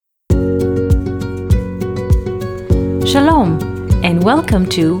Shalom, and welcome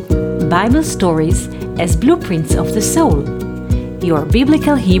to Bible Stories as Blueprints of the Soul, your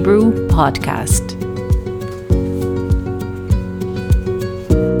Biblical Hebrew podcast.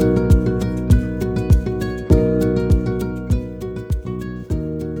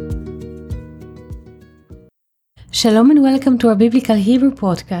 Shalom and welcome to our Biblical Hebrew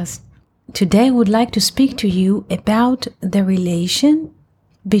podcast. Today I would like to speak to you about the relation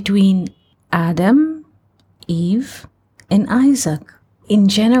between Adam, Eve, and Isaac. In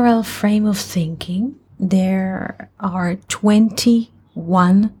general frame of thinking, there are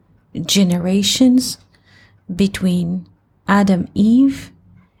 21 generations between Adam, Eve,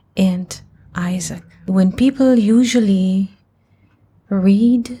 and Isaac. When people usually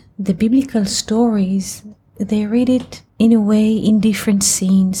read the biblical stories, they read it in a way in different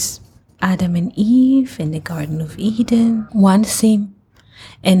scenes. Adam and Eve in the Garden of Eden, one theme.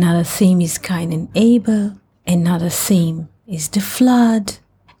 Another theme is Cain and Abel. Another theme is the flood.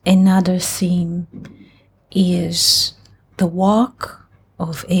 Another theme is the walk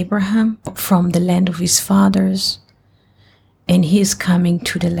of Abraham from the land of his fathers, and he is coming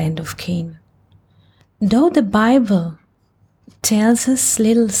to the land of Canaan. Though the Bible tells us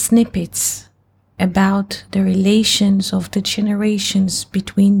little snippets about the relations of the generations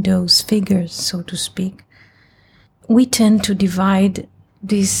between those figures, so to speak, we tend to divide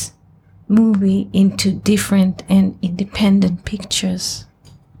this movie into different and independent pictures.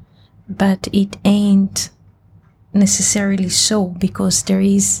 But it ain't necessarily so, because there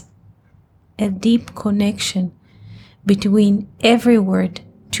is a deep connection between every word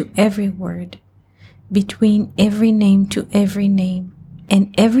to every word, between every name to every name,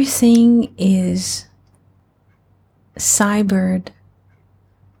 and everything is cybered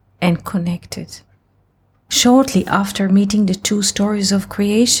and connected. Shortly after meeting the two stories of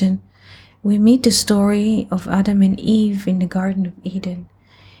creation, we meet the story of Adam and Eve in the Garden of Eden.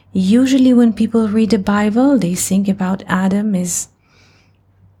 Usually when people read the Bible, they think about Adam as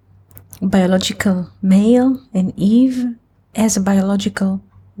biological male and Eve as a biological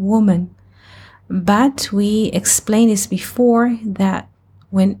woman. But we explained this before, that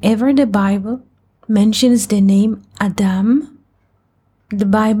whenever the Bible mentions the name Adam, the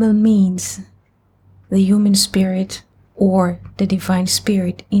Bible means the human spirit or the divine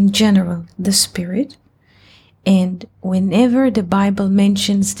spirit, in general, the spirit. And whenever the Bible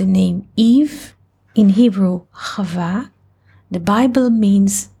mentions the name Eve, in Hebrew, Chava, the Bible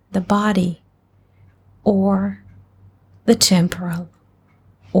means the body, or the temporal,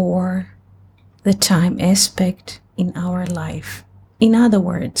 or the time aspect in our life. In other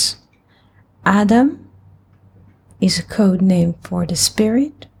words, Adam is a code name for the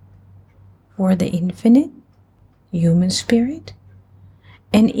spirit, for the infinite, human spirit,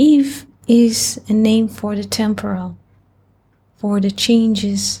 and Eve is a name for the temporal, for the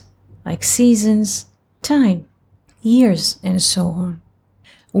changes like seasons, time, years, and so on.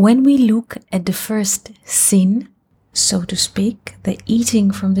 When we look at the first sin, so to speak, the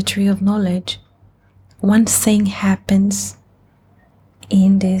eating from the tree of knowledge, one thing happens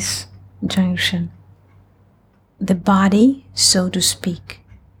in this junction. The body, so to speak,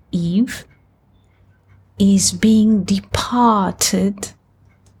 Eve, is being departed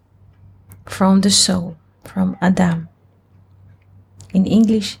from the soul, from Adam. In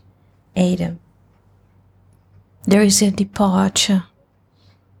English, Adam. There is a departure.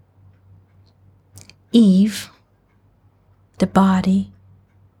 Eve, the body,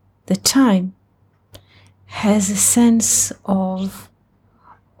 the time, has a sense of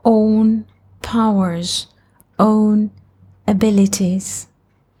own powers, own abilities,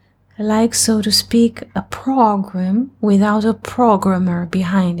 like, so to speak, a program without a programmer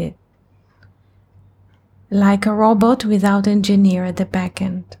behind it, like a robot without an engineer at the back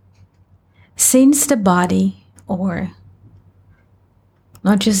end. Since the body, or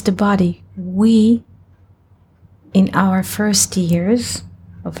not just the body, we, in our first years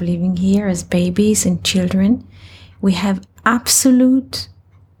of living here as babies and children, we have absolute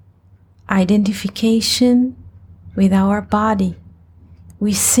identification with our body.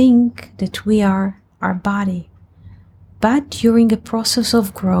 We think that we are our body. But during the process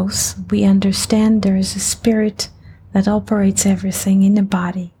of growth, we understand there is a spirit that operates everything in the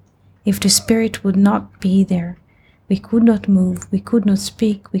body. If the spirit would not be there, we could not move, we could not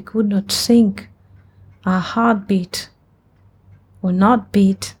speak, we could not think. Our heartbeat would not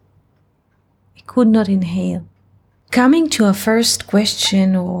beat. We could not inhale. Coming to a first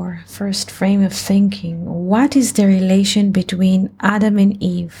question or first frame of thinking, what is the relation between Adam and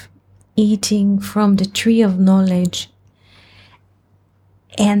Eve eating from the tree of knowledge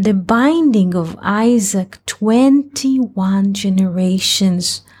and the binding of Isaac 21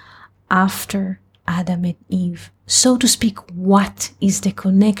 generations after Adam and Eve. So to speak, what is the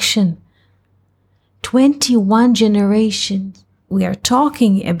connection? 21 generations. We are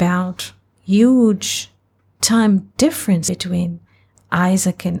talking about huge time difference between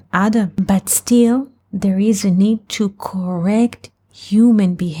Isaac and Adam, but still there is a need to correct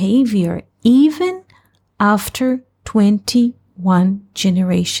human behavior even after 21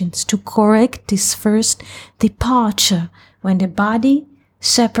 generations, to correct this first departure when the body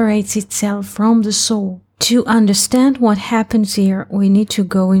separates itself from the soul. To understand what happens here, we need to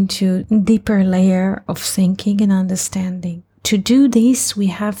go into a deeper layer of thinking and understanding. To do this, we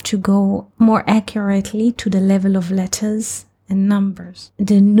have to go more accurately to the level of letters and numbers.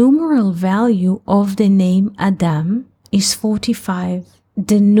 The numeral value of the name Adam is 45.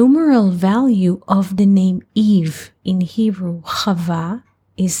 The numeral value of the name Eve in Hebrew, Chava,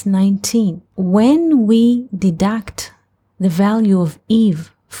 is 19. When we deduct the value of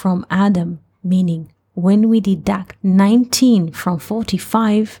Eve from Adam, meaning when we deduct 19 from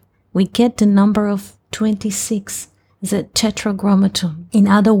 45, we get the number of 26, the tetragrammaton. In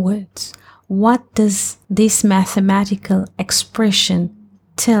other words, what does this mathematical expression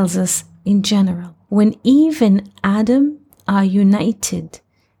tells us in general? When Eve and Adam are united,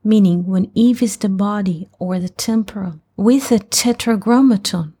 meaning when Eve is the body or the temporal, with a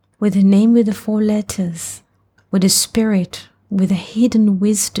tetragrammaton, with a name with the 4 letters, with a spirit, with a hidden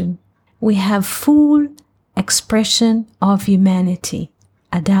wisdom, we have full expression of humanity.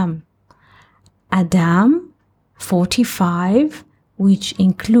 Adam, 45, which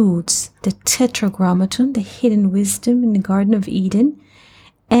includes the tetragrammaton, the hidden wisdom in the Garden of Eden,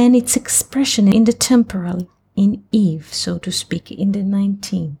 and its expression in the temporal, in Eve, so to speak, in the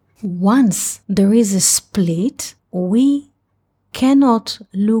 19. Once there is a split, we cannot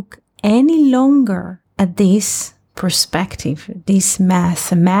look any longer at this perspective, this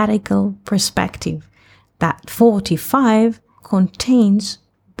mathematical perspective, that 45 contains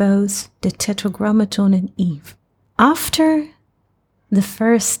both the tetragrammaton and Eve. After the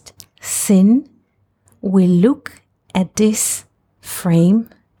first sin, we look at this frame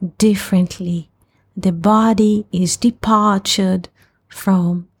differently. The body is departed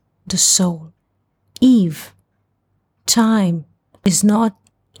from the soul. Eve, time, is not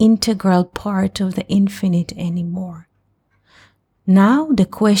integral part of the infinite anymore. Now the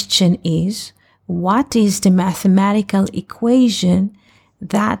question is, what is the mathematical equation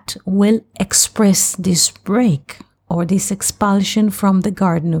that will express this break or this expulsion from the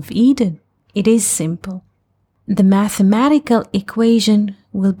Garden of Eden? It is simple. The mathematical equation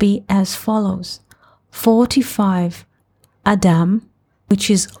will be as follows. 45, Adam, which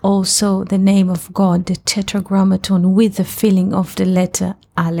is also the name of God, the tetragrammaton with the filling of the letter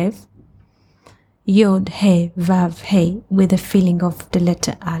Aleph. Yod, He, Vav, He with the filling of the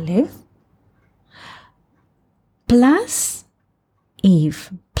letter Aleph. Plus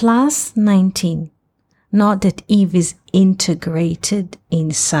Eve, plus 19. Not that Eve is integrated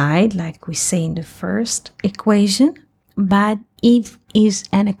inside, like we say in the first equation, but Eve is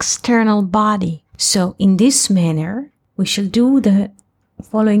an external body. So in this manner, we shall do the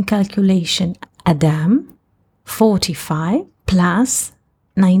following calculation. Adam, 45, plus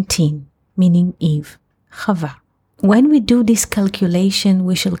 19, meaning Eve, Chava. When we do this calculation,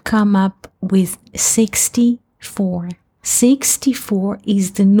 we shall come up with 64. 64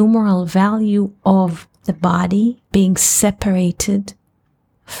 is the numeral value of the body being separated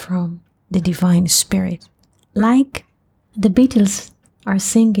from the divine spirit. Like the Beatles are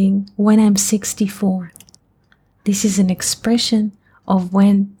singing, "When I'm 64." This is an expression of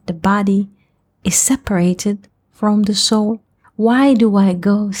when the body is separated from the soul. Why do I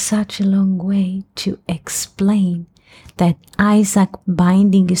go such a long way to explain that Isaac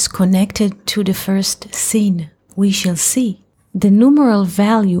binding is connected to the first sin? We shall see. The numeral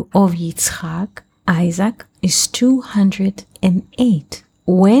value of Yitzchak, Isaac, is 208.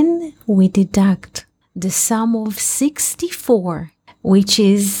 When we deduct the sum of 64, which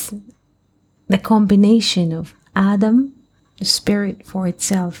is the combination of Adam, the spirit for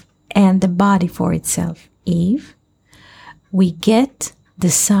itself, and the body for itself, Eve, we get the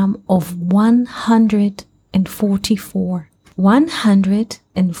sum of 144.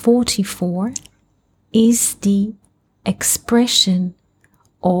 144 is the expression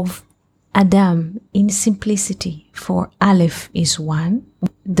of Adam in simplicity, for Aleph is 1.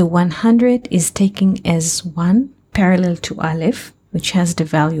 The 100 is taken as 1, parallel to Aleph, which has the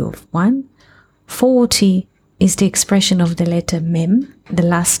value of 1. 40 is the expression of the letter Mem, the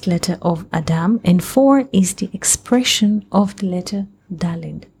last letter of Adam, and 4 is the expression of the letter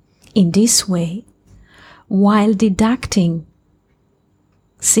Daled. In this way, while deducting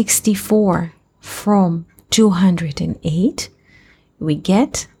 64 from 208, we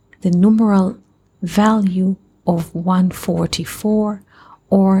get the numeral value of 144,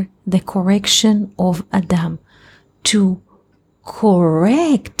 or the correction of Adam. To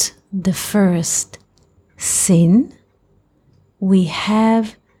correct the first sin, we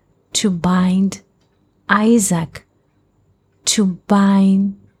have to bind Isaac, to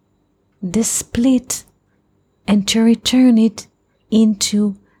bind the split, and to return it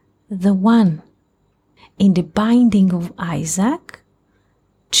into the one. In the binding of Isaac,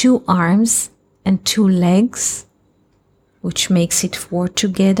 2 arms and 2 legs, which makes it 4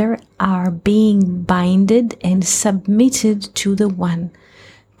 together, are being binded and submitted to the one,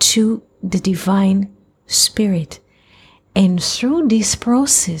 to the divine spirit. And through this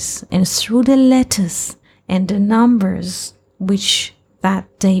process, and through the letters and the numbers which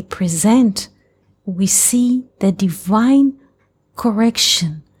that they present, we see the divine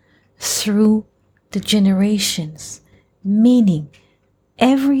correction through the generations, meaning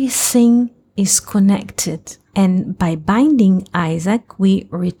everything is connected. And by binding Isaac, we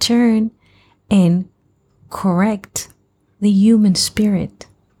return and correct the human spirit,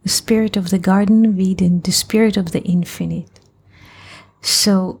 the spirit of the Garden of Eden, the spirit of the infinite.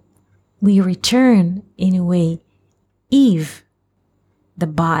 So we return, in a way, Eve, the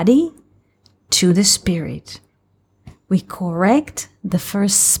body, to the spirit. We correct the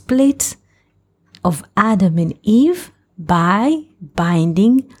first split of Adam and Eve by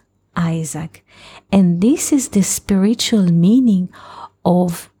binding Isaac. And this is the spiritual meaning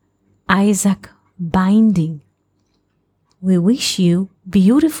of Isaac binding. We wish you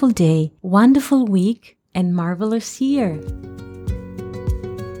beautiful day, wonderful week, and marvelous year.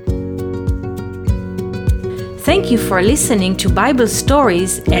 Thank you for listening to Bible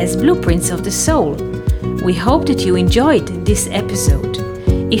Stories as Blueprints of the Soul. We hope that you enjoyed this episode.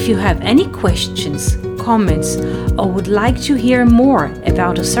 If you have any questions, comments, or would like to hear more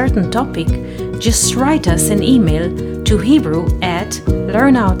about a certain topic, just write us an email to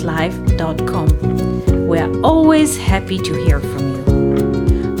hebrew@learnoutlive.com. We are always happy to hear from you.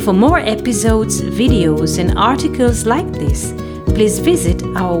 For more episodes, videos, and articles like this, please visit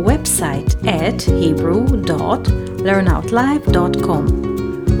our website at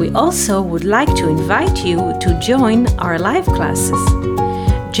hebrew.learnoutlive.com. We also would like to invite you to join our live classes.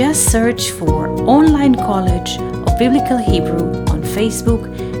 Just search for Online College of Biblical Hebrew on Facebook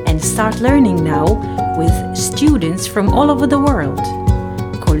and start learning now with students from all over the world.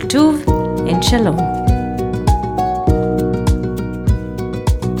 Kol Tuv and Shalom.